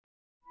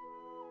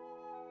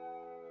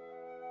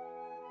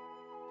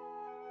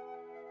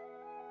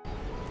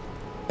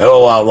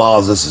Hello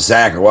Outlaws, this is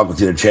Zach, and welcome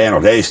to the channel.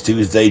 Today's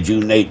Tuesday,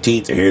 June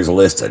 18th, and here's a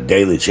list of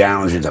daily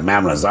challenges at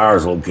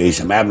Nazar's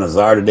location.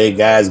 Nazar today,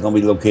 guys, is going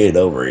to be located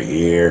over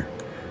here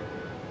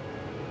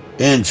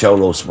in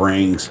Cholo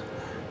Springs,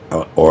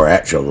 or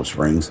at Cholo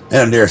Springs. And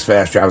the nearest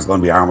fast drive is going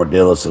to be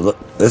Armadillo, so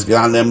let's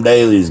get on them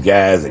dailies,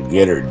 guys, and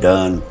get her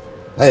done.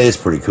 Hey, it's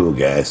pretty cool,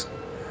 guys.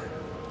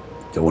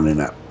 Going in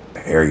that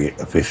Harriet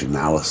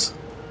aficionados.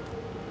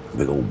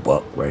 Big old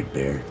buck right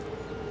there.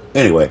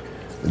 Anyway,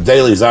 the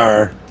dailies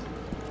are: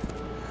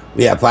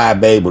 we have 5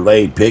 baby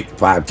laid picked,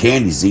 5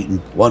 candies eaten,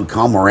 1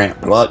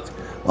 cormorant plucked,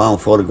 1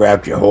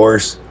 photographed your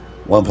horse,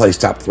 1 place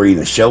top 3 in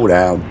the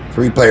showdown,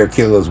 3 player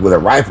killers with a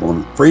rifle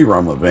in free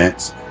roam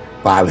events,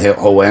 5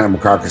 whole animal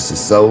carcasses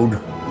sold.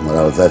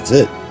 Well, that's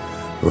it.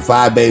 For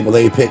 5 baby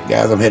laid picked,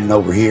 guys, I'm heading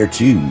over here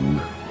to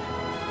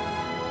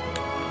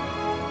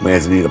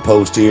Manzanita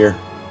Post here.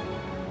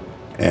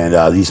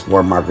 And these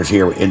spore markers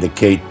here will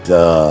indicate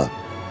the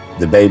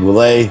baby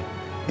lay.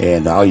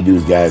 And all you do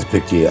is, guys,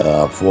 pick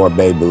your 4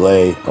 baby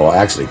lay, or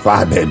actually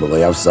 5 baby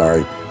lay, I'm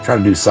sorry. Try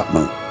to do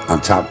something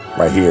on top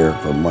right here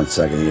for 1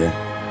 second here.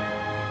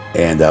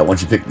 And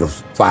once you pick the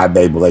 5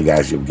 baby lay,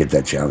 guys, you'll get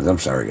that challenge. I'm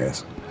sorry,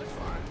 guys.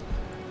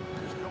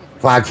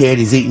 5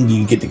 candies eaten. You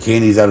can get the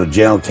candies out of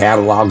general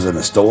catalogs in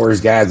the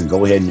stores, guys, and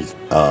go ahead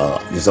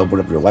and just open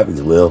up your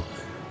weapons wheel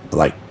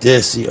like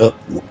this.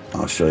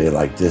 I'll show you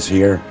like this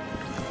here.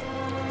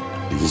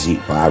 You just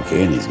eat 5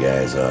 candies,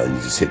 guys. You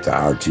just hit the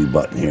R2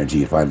 button here until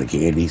you find the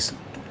candies.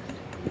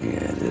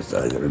 And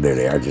there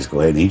they are. Just go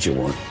ahead and eat your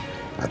one.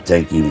 I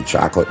think even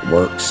chocolate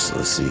works.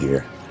 Let's see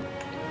here.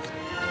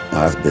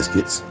 Oh, that's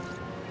biscuits.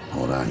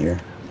 Hold on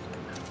here.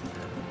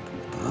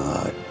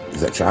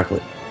 Is that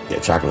chocolate? Yeah,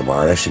 chocolate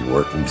bar. That should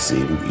work. Let me see.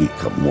 We can eat a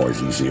couple more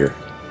as easier.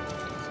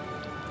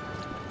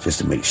 Just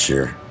to make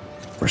sure.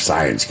 For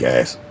science,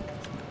 guys.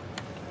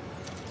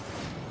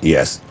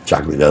 Yes,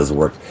 chocolate does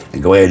work.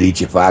 And go ahead and eat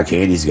your 5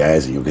 candies,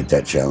 guys, and you'll get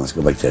that challenge. Let's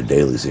go back to the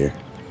dailies here.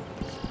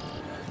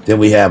 Then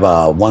we have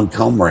 1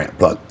 cormorant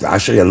pluck. I'll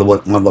show you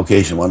one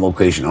location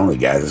only,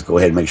 guys. Let's go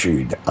ahead and make sure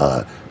you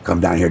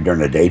come down here during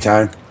the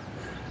daytime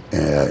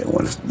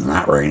when it's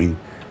not raining.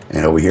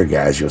 And over here,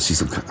 guys, you'll see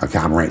some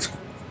cormorants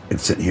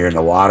sitting here in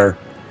the water.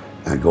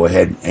 And go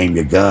ahead and aim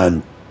your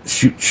gun,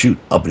 shoot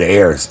up in the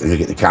air, and you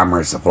get the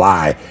cormorants to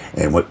fly.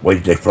 And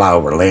wait till they fly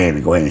over land,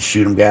 and go ahead and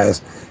shoot them,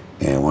 guys.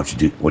 And once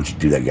you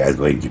do that, guys,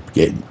 go ahead and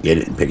get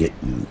it and pick it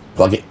and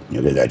plug it.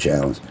 You'll get that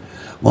challenge.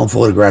 1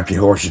 photograph your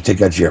horse. You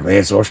take out your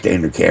advanced or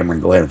standard camera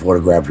and go ahead and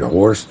photograph your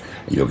horse,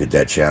 and you'll get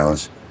that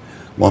challenge.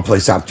 1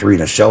 place top 3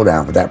 in a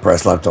showdown. For that,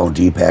 press left on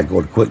D-pad.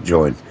 Go to quick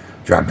join.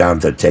 Drop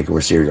down to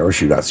takeover series or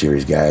shootout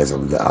series, guys.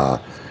 And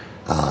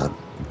gotta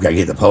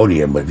get the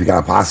podium. But if you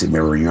got a posse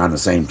member and you're on the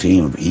same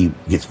team, if he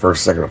gets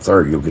first, second, or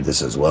third, you'll get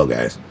this as well,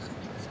 guys.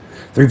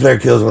 3 player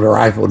kills with a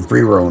rifle and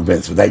free roam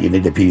events. For that, you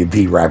need the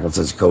PvP rifle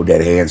such as Code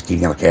Dead Hands,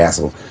 King of the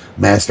Castle,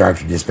 Master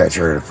Archer,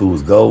 Dispatcher, and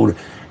Fool's Gold.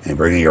 And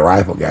bring in your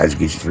rifle, guys. You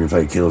get your 3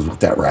 player kills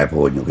with that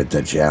rifle, and you'll get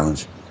that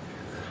challenge.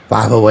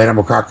 5 whole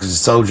animal carcasses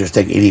soldiers.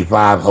 Take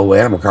 85 whole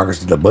animal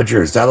carcasses to the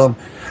butcher and sell them,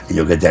 and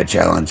you'll get that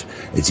challenge.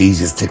 It's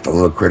easy to take the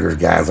little critters,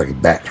 guys,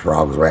 like bats,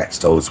 frogs, rats,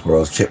 toads,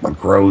 squirrels, chipmunk,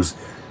 crows,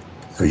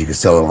 because you can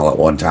sell them all at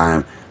one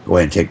time. Go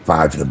ahead and take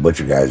 5 to the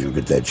butcher, guys. You'll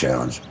get that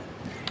challenge.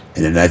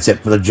 And then that's it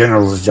for the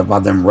generals. Let's jump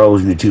on them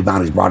rows. And the 2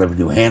 bounties brought up a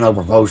new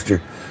Hanover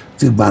poster.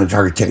 2 bounty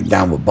targets taken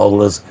down with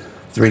bolas.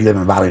 3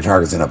 living bounty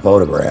targets in a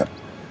photograph.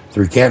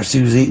 3 camp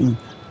stews eaten.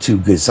 2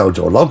 goods sold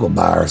to a local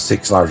buyer.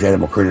 6 large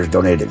animal critters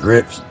donated to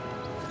grips.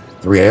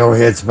 3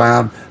 arrowheads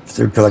found.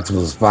 3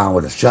 collectibles found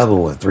with a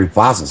shovel, with 3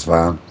 fossils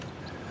found.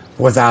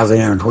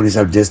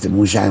 4,827 distant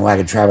moonshine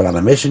wagon traveled on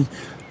a mission.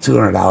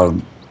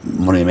 $200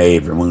 money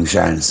made for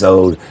moonshine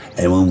sold.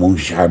 And 1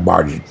 moonshine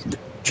bar to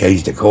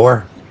change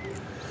decor.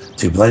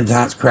 2 blend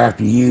tots craft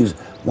to use.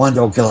 1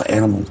 don't kill an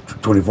animal,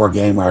 24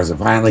 game hours, and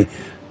finally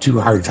 2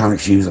 hard tonic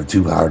shoes and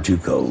 2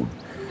 R2 code.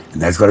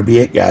 And that's going to be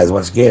it, guys.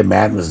 Once again,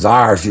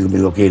 Nazar, she's going to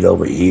be located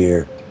over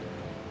here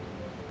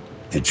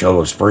in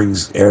Cholo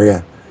Springs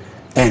area.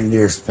 And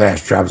nearest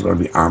fast drive is going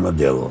to be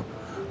Armadillo.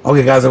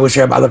 Okay, guys, I wish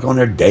everybody look on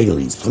their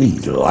dailies.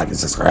 Please do like and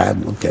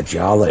subscribe. We'll catch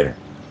y'all later.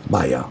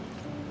 Bye, y'all.